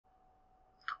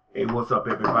Hey, what's up,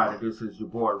 everybody? This is your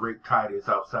boy Rick Titus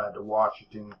outside the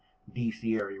Washington,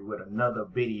 D.C. area with another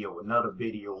video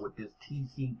with this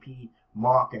TCP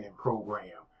marketing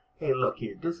program. Hey, look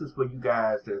here. This is for you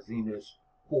guys that's in this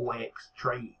Forex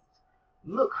trades.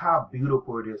 Look how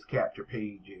beautiful this capture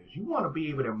page is. You want to be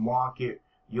able to market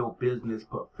your business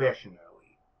professionally.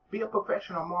 Be a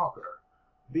professional marketer.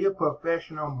 Be a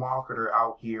professional marketer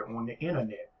out here on the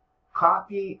internet.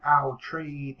 Copy our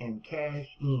trade and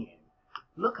cash in.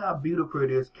 Look how beautiful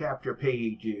this capture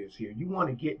page is here. You want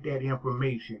to get that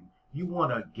information. You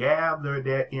want to gather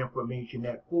that information,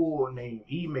 that full name,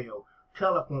 email,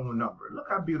 telephone number. Look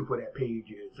how beautiful that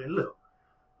page is. And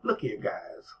look here,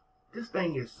 guys. This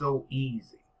thing is so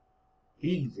easy.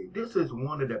 Easy. This is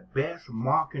one of the best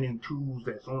marketing tools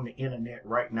that's on the internet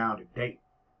right now today.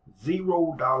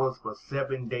 $0 for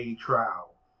 7-day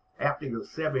trial. After your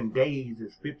 7 days,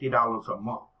 it's $50 a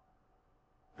month.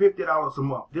 $50 a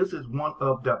month. This is one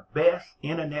of the best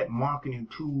internet marketing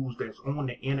tools that's on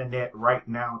the internet right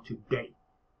now today.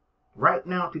 Right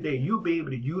now today, you'll be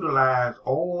able to utilize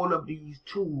all of these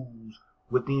tools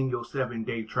within your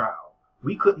 7-day trial.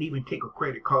 We couldn't even take a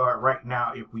credit card right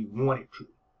now if we wanted to.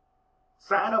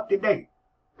 Sign up today.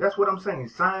 That's what I'm saying.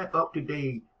 Sign up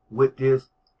today with this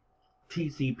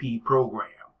TCP program.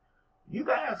 You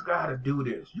guys got to do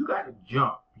this. You got to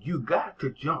jump. You got to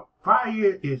jump.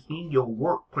 Fire is in your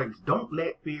workplace. Don't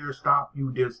let fear stop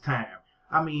you this time.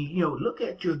 I mean, look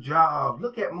at your job.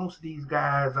 Look at most of these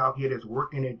guys out here that's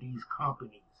working at these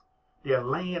companies. They're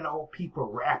laying off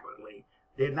people rapidly.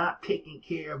 They're not taking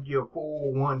care of your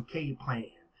 401k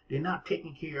plan. They're not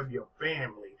taking care of your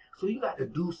family. So you got to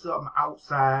do something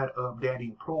outside of that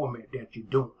employment that you're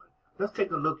doing. Let's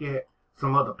take a look at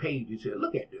some other pages here.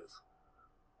 Look at this.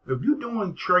 If you're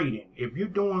doing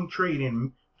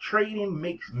trading, trading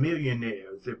makes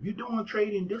millionaires. If you're doing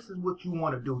trading, this is what you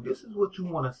want to do. This is what you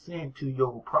want to send to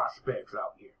your prospects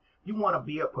out here. You want to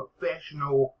be a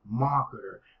professional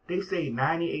marketer. They say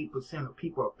 98% of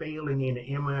people are failing in the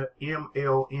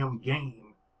MLM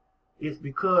game. It's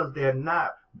because they're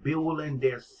not building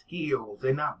their skills.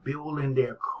 They're not building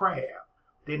their craft.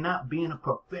 They're not being a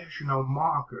professional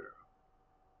marketer.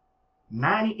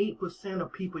 98%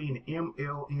 of people in the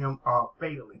MLM are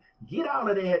failing. Get out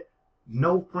of that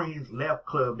No Friends Left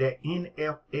club, that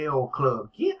NFL club.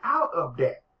 Get out of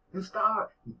that and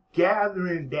start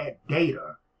gathering that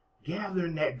data.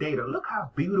 Look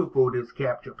how beautiful this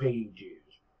capture page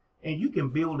is. And you can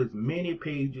build as many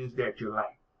pages that you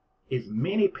like. As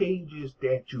many pages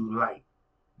that you like.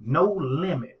 No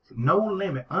limits. No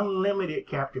limit. Unlimited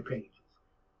capture pages.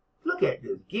 Look at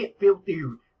this. Get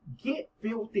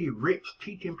filthy rich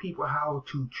teaching people how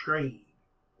to trade.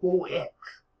 Forex.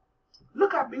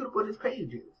 Look how beautiful this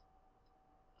page is.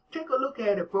 Take a look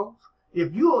at it, folks.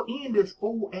 If you're in this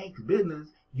Forex business,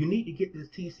 you need to get this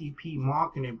TCP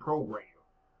marketing program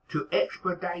to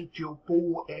expedite your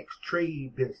Forex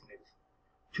trade business,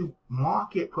 to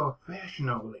market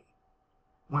professionally.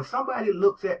 When somebody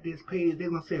looks at this page, they're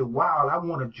going to say, wow, I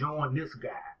want to join this guy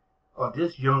or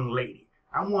this young lady.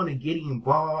 I want to get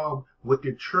involved with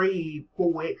the trade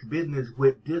Forex business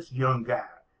with this young guy,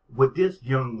 with this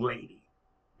young lady,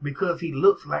 because he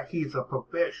looks like he's a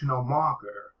professional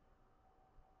marketer.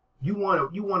 You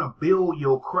want to build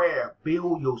your craft,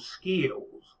 build your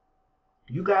skills.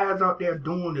 You guys out there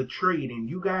doing the trading,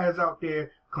 you guys out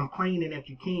there complaining that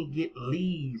you can't get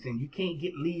leads and you can't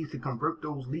get leads to convert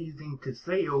those leads into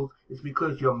sales, it's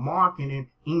because you're marketing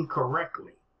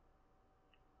incorrectly.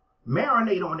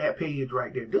 Marinate on that page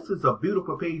right there. This is a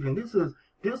beautiful page, and this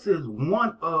is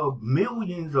one of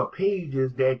millions of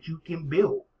pages that you can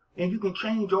build. And you can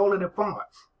change all of the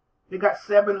fonts. They got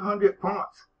 700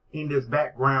 fonts in this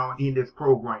background in this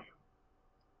program.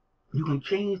 You can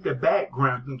change the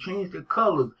background, you can change the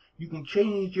colors, you can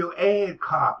change your ad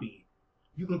copy,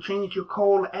 you can change your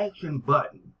call to action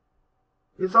button.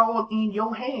 It's all in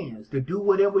your hands to do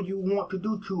whatever you want to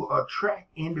do to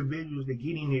attract individuals to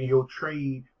get into your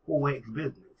trade Forex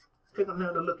business. Let's take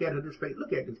another look at this page.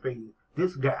 Look at this page.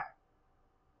 This guy.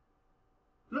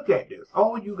 Look at this.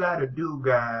 All you got to do,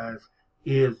 guys,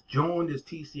 is join this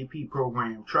TCP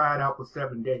program. Try it out for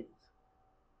 7 days.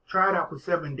 Try it out for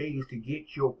 7 days to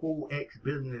get your Forex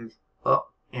business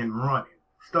up and running.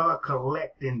 Start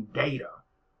collecting data.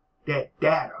 That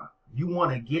data. You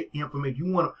want to get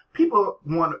information. People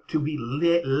want to be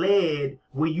led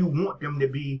where you want them to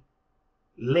be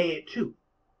led to.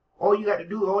 All they got to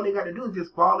do is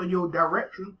just follow your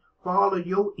direction, follow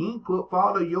your input,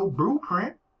 follow your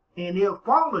blueprint, and they'll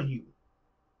follow you.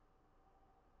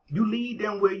 You lead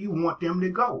them where you want them to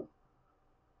go.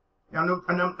 And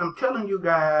I'm telling you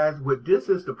guys, this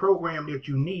is the program that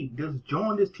you need. Just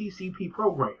join this TCP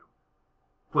program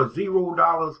for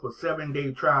 $0 for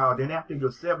 7-day trial. Then after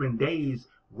your 7 days,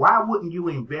 why wouldn't you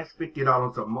invest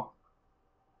 $50 a month?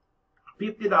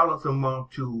 $50 a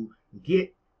month to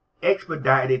get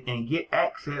expedited and get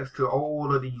access to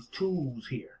all of these tools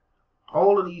here.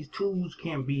 All of these tools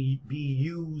can be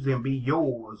used and be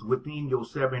yours within your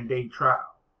 7-day trial.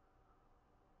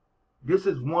 This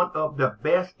is one of the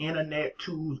best internet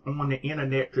tools on the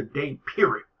internet today,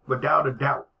 period, without a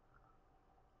doubt.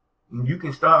 You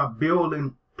can start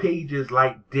building pages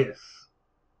like this,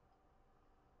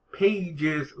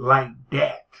 pages like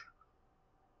that,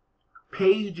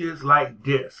 pages like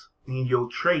this in your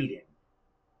trading,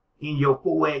 in your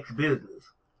Forex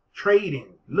business.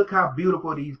 Trading, look how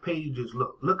beautiful these pages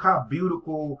look. Look how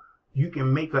beautiful you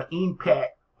can make an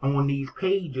impact on these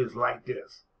pages like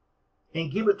this. And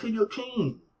give it to your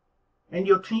team. And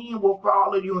your team will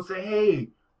follow you and say, hey,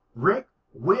 Rick,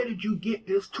 where did you get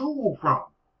this tool from?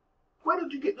 Where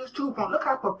did you get this tool from? Look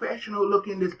how professional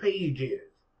looking this page is.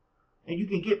 And you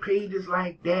can get pages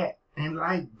like that and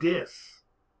like this.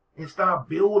 And start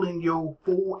building your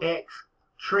Forex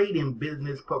trading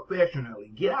business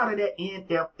professionally. Get out of that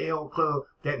NFL club,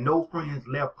 that no friends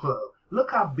left club.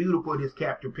 Look how beautiful this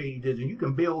capture page is. And you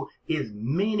can build as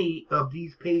many of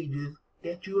these pages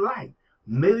that you like.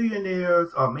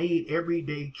 Millionaires are made every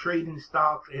day trading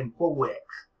stocks and Forex.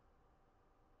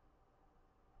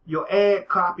 Your ad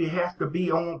copy has to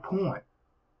be on point.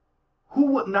 Who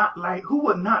would not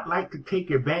like to take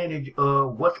advantage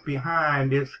of what's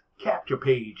behind this capture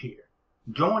page here?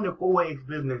 Join the Forex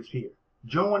business here.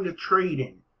 Join the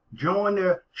trading. Join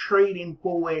the trading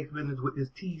Forex business with this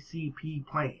TCP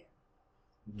plan.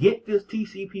 Get this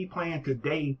TCP plan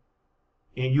today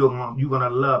and you're gonna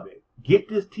love it. Get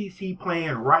this TC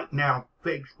plan right now,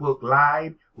 Facebook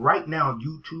Live, right now,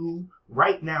 YouTube,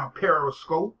 right now,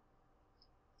 Periscope,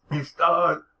 and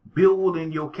start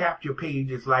building your capture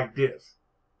pages like this.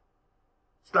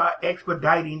 Start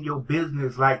expediting your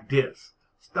business like this.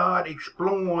 Start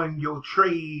exploring your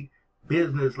trade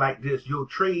business like this, your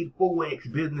trade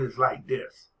Forex business like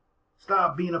this.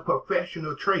 Start being a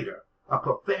professional trader, a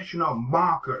professional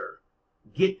marketer.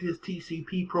 Get this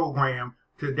TCP program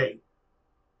today.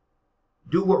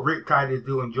 Do what Rick Titus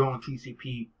do and join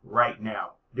TCP right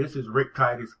now. This is Rick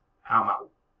Titus. I'm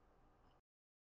out.